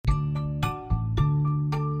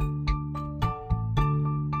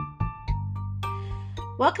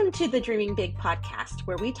Welcome to the Dreaming Big podcast,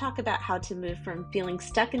 where we talk about how to move from feeling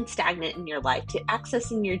stuck and stagnant in your life to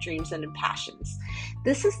accessing your dreams and passions.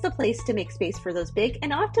 This is the place to make space for those big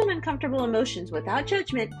and often uncomfortable emotions without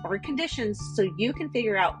judgment or conditions so you can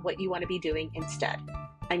figure out what you want to be doing instead.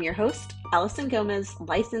 I'm your host, Allison Gomez,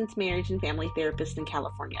 licensed marriage and family therapist in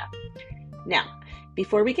California. Now,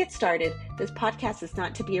 before we get started, this podcast is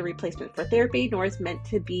not to be a replacement for therapy, nor is meant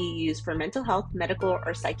to be used for mental health, medical,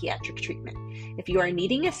 or psychiatric treatment. If you are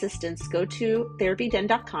needing assistance, go to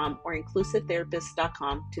therapyden.com or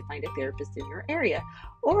inclusivetherapist.com to find a therapist in your area.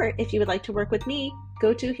 Or if you would like to work with me,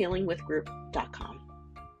 go to healingwithgroup.com.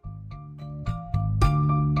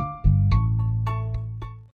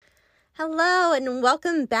 Hello and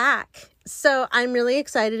welcome back. So I'm really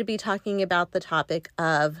excited to be talking about the topic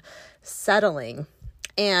of settling.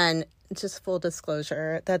 And just full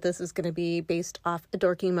disclosure that this is going to be based off a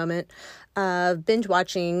dorky moment of binge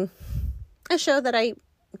watching a show that I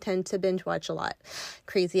tend to binge watch a lot,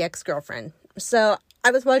 Crazy Ex-Girlfriend. So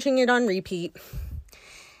I was watching it on repeat,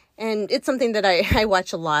 and it's something that I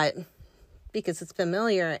watch a lot because it's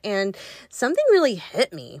familiar, and something really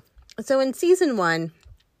hit me. So in season 1,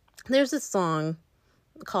 there's a song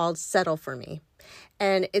called Settle For Me,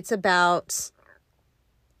 and it's about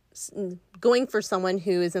going for someone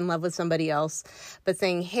who is in love with somebody else, but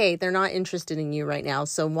saying, hey, they're not interested in you right now,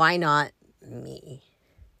 so why not me?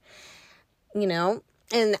 You know?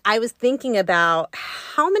 And I was thinking about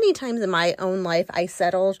how many times in my own life I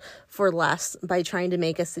settled for less by trying to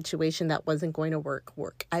make a situation that wasn't going to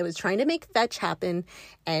work. I was trying to make fetch happen,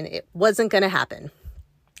 and it wasn't going to happen.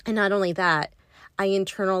 And not only that, I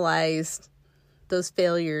internalized those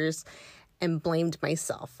failures and blamed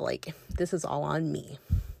myself, like, this is all on me.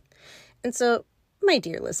 And so, my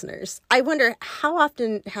dear listeners, I wonder, how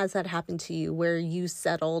often has that happened to you where you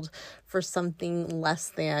settled for something less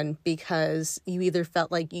than because you either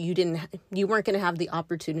felt like you weren't going to have the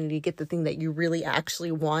opportunity to get the thing that you really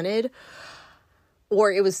actually wanted,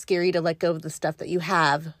 or it was scary to let go of the stuff that you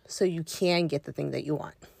have so you can get the thing that you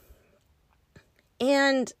want?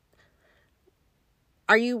 And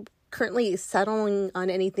are you currently settling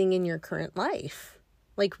on anything in your current life,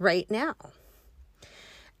 like right now?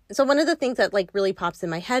 So one of the things that really pops in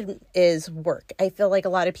my head is work. I feel like a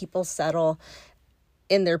lot of people settle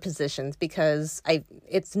in their positions because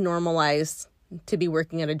it's normalized to be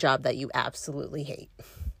working at a job that you absolutely hate.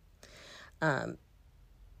 And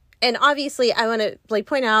obviously I want to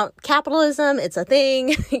point out capitalism, it's a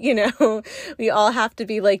thing, we all have to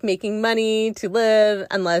be making money to live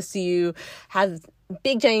unless you have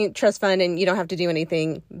big giant trust fund and you don't have to do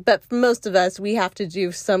anything. But for most of us, we have to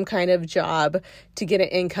do some kind of job to get an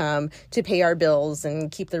income to pay our bills and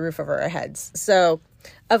keep the roof over our heads. So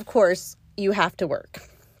of course you have to work.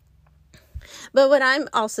 But what I'm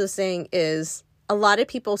also saying is a lot of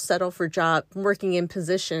people settle for working in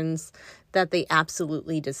positions that they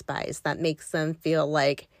absolutely despise, that makes them feel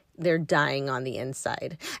like they're dying on the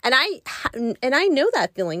inside. And I know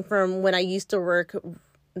that feeling from when I used to work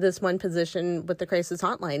this one position with the crisis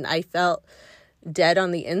hotline. I felt dead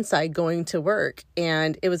on the inside going to work,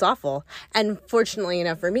 and it was awful. And fortunately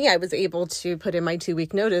enough for me, I was able to put in my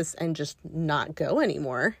 2-week notice and just not go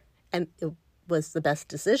anymore. And it was the best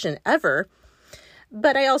decision ever.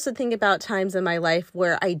 But I also think about times in my life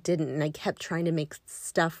where I didn't, and I kept trying to make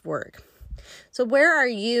stuff work. So where are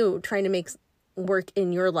you trying to make work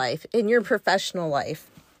in your life, in your professional life?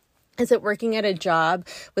 Is it working at a job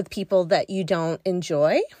with people that you don't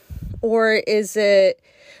enjoy? Or is it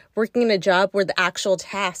working in a job where the actual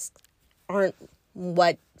tasks aren't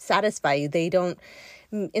what satisfy you? They don't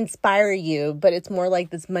inspire you, but it's more like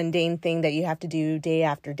this mundane thing that you have to do day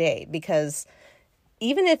after day. Because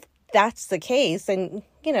even if that's the case, and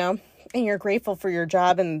you're grateful for your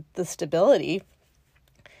job and the stability,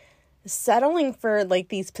 settling for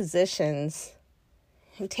these positions,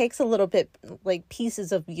 it takes a little bit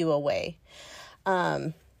pieces of you away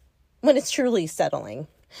when it's truly settling.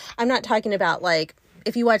 I'm not talking about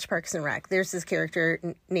if you watch Parks and Rec, there's this character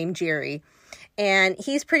named Jerry, and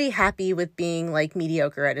he's pretty happy with being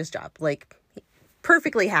mediocre at his job,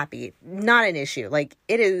 perfectly happy, not an issue.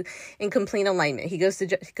 It is in complete alignment. He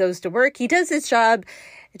goes to work. He does his job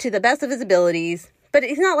to the best of his abilities, but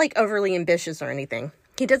he's not overly ambitious or anything.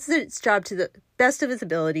 He does his job to the best of his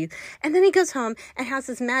abilities, and then he goes home and has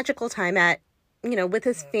this magical time with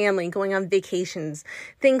his family, going on vacations,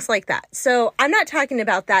 things like that. So I'm not talking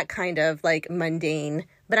about that kind of mundane,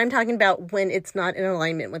 but I'm talking about when it's not in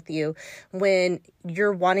alignment with you, when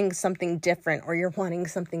you're wanting something different, or you're wanting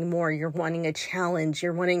something more, you're wanting a challenge,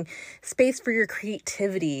 you're wanting space for your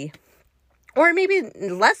creativity, Or maybe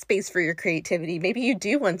less space for your creativity. Maybe you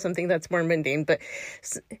do want something that's more mundane,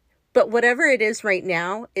 but whatever it is right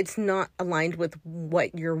now, it's not aligned with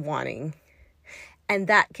what you're wanting. And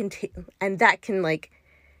that can like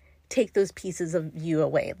take those pieces of you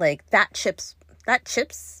away. Like that chips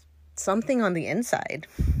something on the inside.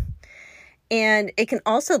 And it can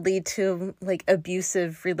also lead to like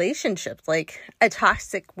abusive relationships, like a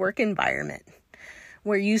toxic work environment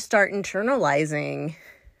where you start internalizing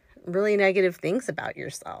really negative things about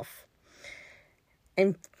yourself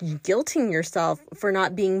and guilting yourself for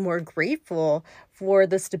not being more grateful for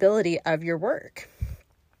the stability of your work.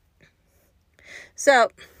 So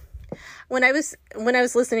when I was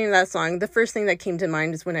listening to that song, the first thing that came to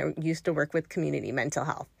mind is when I used to work with community mental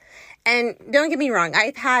health. And don't get me wrong,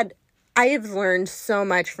 I have learned so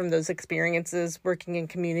much from those experiences working in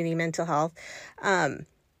community mental health.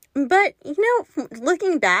 But,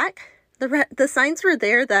 looking back, the signs were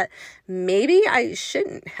there that maybe I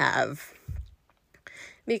shouldn't have.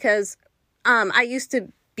 Because I used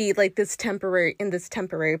to be like this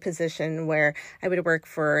temporary position where I would work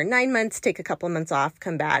for 9 months, take a couple of months off,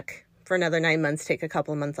 come back for another 9 months, take a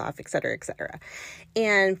couple of months off, et cetera, et cetera.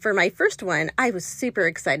 And for my first one, I was super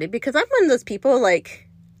excited because I'm one of those people like,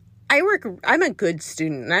 I'm a good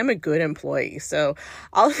student and I'm a good employee. So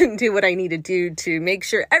I'll do what I need to do to make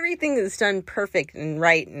sure everything is done perfect and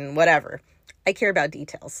right and whatever. I care about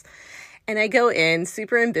details. And I go in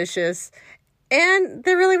super ambitious and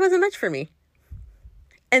there really wasn't much for me.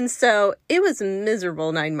 And so it was a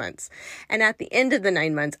miserable 9 months. And at the end of the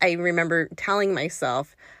 9 months, I remember telling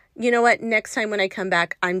myself, you know what, next time when I come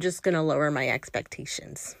back, I'm just going to lower my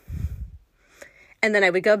expectations. And then I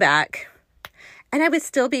would go back and I would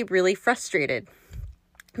still be really frustrated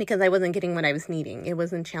because I wasn't getting what I was needing. It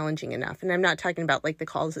wasn't challenging enough. And I'm not talking about like the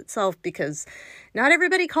calls itself because not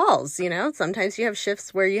everybody calls, Sometimes you have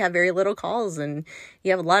shifts where you have very little calls and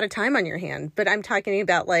you have a lot of time on your hand. But I'm talking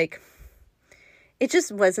about like, it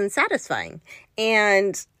just wasn't satisfying.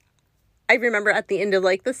 And I remember at the end of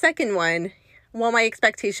like the second one, well, my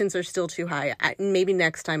expectations are still too high. Maybe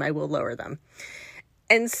next time I will lower them.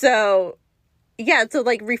 And so so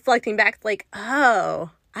like reflecting back, like, oh,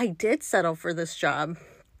 I did settle for this job.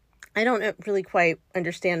 I don't really quite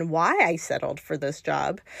understand why I settled for this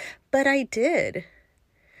job, but I did.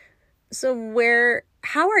 So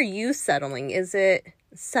how are you settling? Is it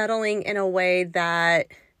settling in a way that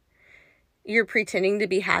you're pretending to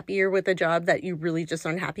be happier with a job that you really just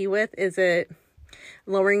aren't happy with? Is it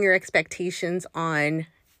lowering your expectations on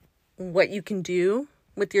what you can do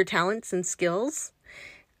with your talents and skills?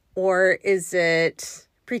 Or is it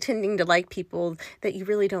pretending to like people that you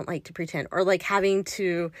really don't like to pretend? Or like having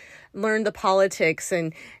to learn the politics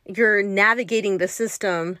and you're navigating the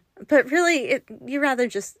system, but really you rather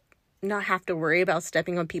just not have to worry about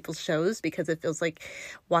stepping on people's toes because it feels like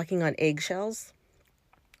walking on eggshells?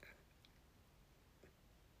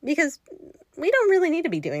 Because we don't really need to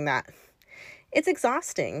be doing that. It's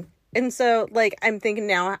exhausting. And so like I'm thinking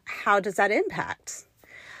now, how does that impact?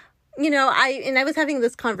 I was having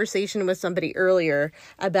this conversation with somebody earlier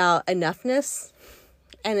about enoughness.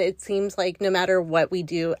 And it seems like no matter what we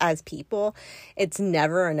do as people, it's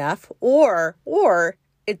never enough or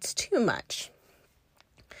it's too much.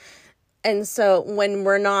 And so when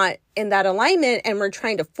we're not in that alignment and we're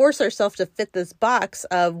trying to force ourselves to fit this box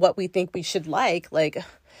of what we think we should like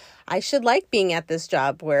I should like being at this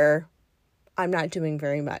job where I'm not doing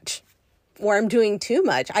very much or I'm doing too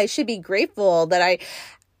much. I should be grateful that I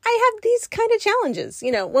have these kind of challenges.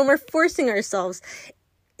 When we're forcing ourselves,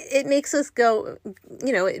 it makes us go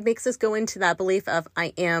into that belief of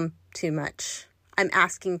I am too much. I'm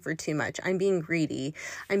asking for too much. I'm being greedy.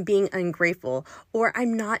 I'm being ungrateful, or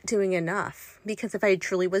I'm not doing enough. Because if I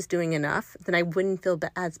truly was doing enough, then I wouldn't feel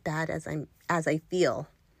as bad as I feel.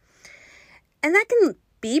 And that can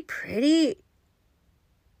be pretty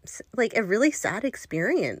like a really sad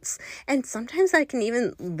experience. And sometimes that can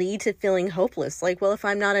even lead to feeling hopeless. Like, well, if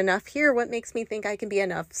I'm not enough here, what makes me think I can be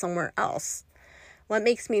enough somewhere else? What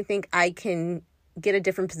makes me think I can get a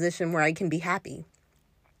different position where I can be happy?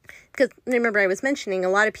 Because remember, I was mentioning a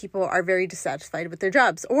lot of people are very dissatisfied with their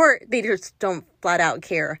jobs, or they just don't flat out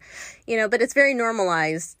care, but it's very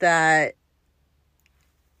normalized that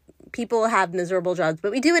people have miserable jobs,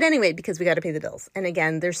 but we do it anyway because we got to pay the bills. And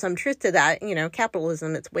again, there's some truth to that.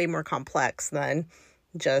 Capitalism, it's way more complex than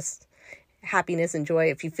just happiness and joy.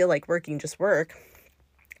 If you feel like working, just work.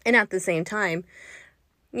 And at the same time,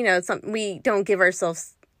 we don't give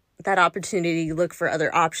ourselves that opportunity to look for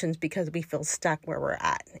other options because we feel stuck where we're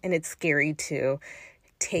at. And it's scary to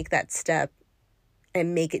take that step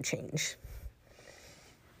and make it change.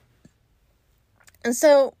 And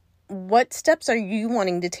so what steps are you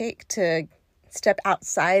wanting to take to step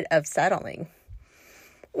outside of settling?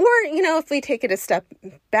 Or, if we take it a step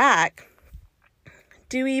back,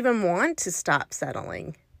 do you even want to stop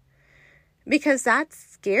settling? Because that's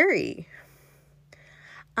scary.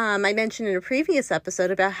 I mentioned in a previous episode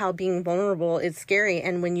about how being vulnerable is scary.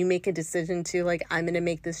 And when you make a decision to I'm going to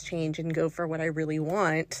make this change and go for what I really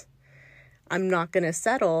want, I'm not going to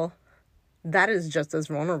settle, that is just as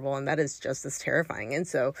vulnerable and that is just as terrifying. And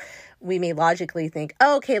so we may logically think,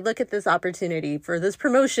 oh, okay, look at this opportunity for this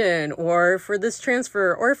promotion or for this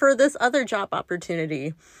transfer or for this other job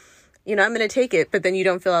opportunity. I'm going to take it, but then you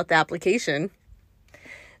don't fill out the application.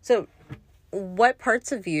 So what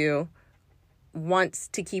parts of you wants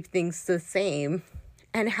to keep things the same,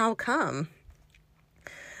 and how come?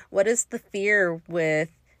 What is the fear with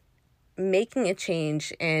making a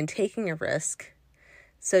change and taking a risk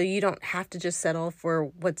so you don't have to just settle for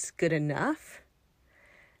what's good enough,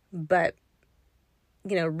 but,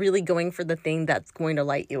 really going for the thing that's going to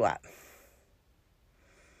light you up?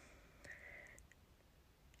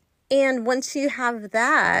 And once you have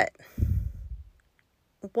that,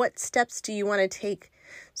 what steps do you want to take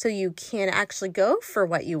so you can actually go for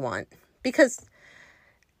what you want? Because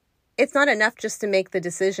it's not enough just to make the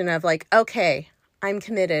decision of okay, I'm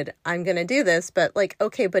committed, I'm going to do this, but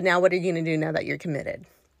okay, but now what are you going to do now that you're committed?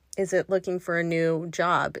 Is it looking for a new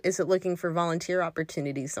job? Is it looking for volunteer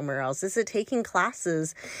opportunities somewhere else? Is it taking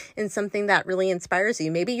classes in something that really inspires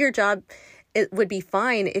you? Maybe your job, it would be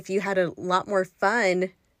fine if you had a lot more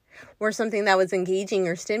fun or something that was engaging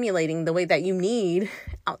or stimulating the way that you need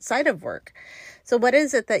outside of work. So what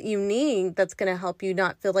is it that you need that's going to help you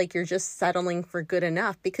not feel like you're just settling for good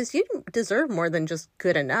enough? Because you deserve more than just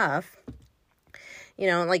good enough.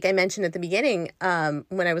 Like I mentioned at the beginning,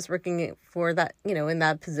 when I was working for that, in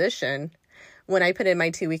that position, when I put in my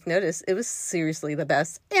 2-week notice, it was seriously the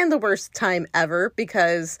best and the worst time ever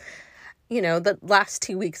because, the last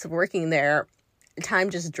 2 weeks of working there, time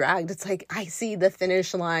just dragged. It's I see the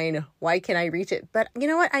finish line. Why can't I reach it? But you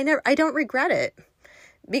know what? I don't regret it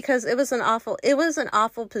because it was an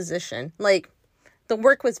awful position. The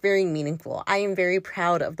work was very meaningful. I am very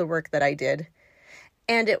proud of the work that I did.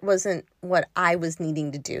 And it wasn't what I was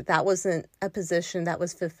needing to do. That wasn't a position that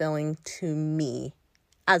was fulfilling to me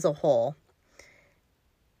as a whole.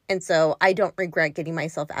 And so I don't regret getting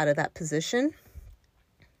myself out of that position.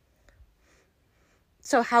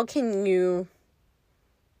 So how can you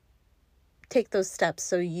take those steps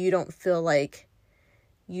so you don't feel like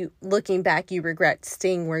looking back, you regret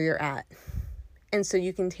staying where you're at? And so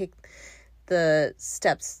you can take the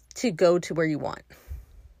steps to go to where you want.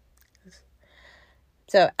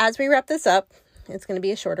 So as we wrap this up, it's going to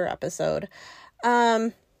be a shorter episode.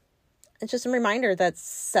 It's just a reminder that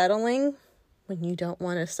settling when you don't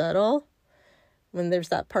want to settle, when there's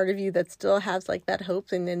that part of you that still has that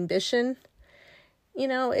hope and ambition,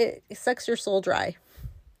 it sucks your soul dry.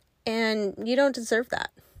 And you don't deserve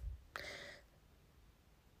that.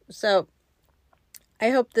 So I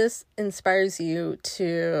hope this inspires you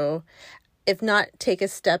to, if not take a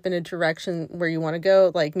step in a direction where you want to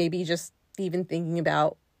go, maybe just even thinking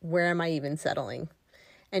about where am I even settling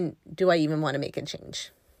and do I even want to make a change?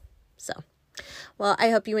 So, well, I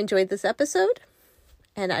hope you enjoyed this episode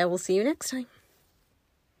and I will see you next time.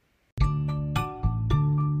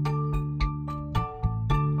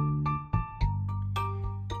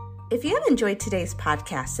 If you have enjoyed today's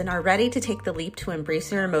podcast and are ready to take the leap to embrace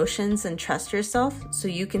your emotions and trust yourself so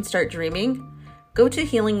you can start dreaming, go to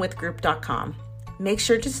healingwithgroup.com. Make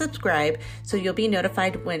sure to subscribe so you'll be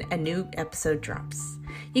notified when a new episode drops.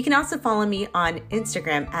 You can also follow me on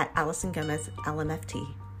Instagram at Allison Gomez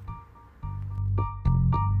LMFT.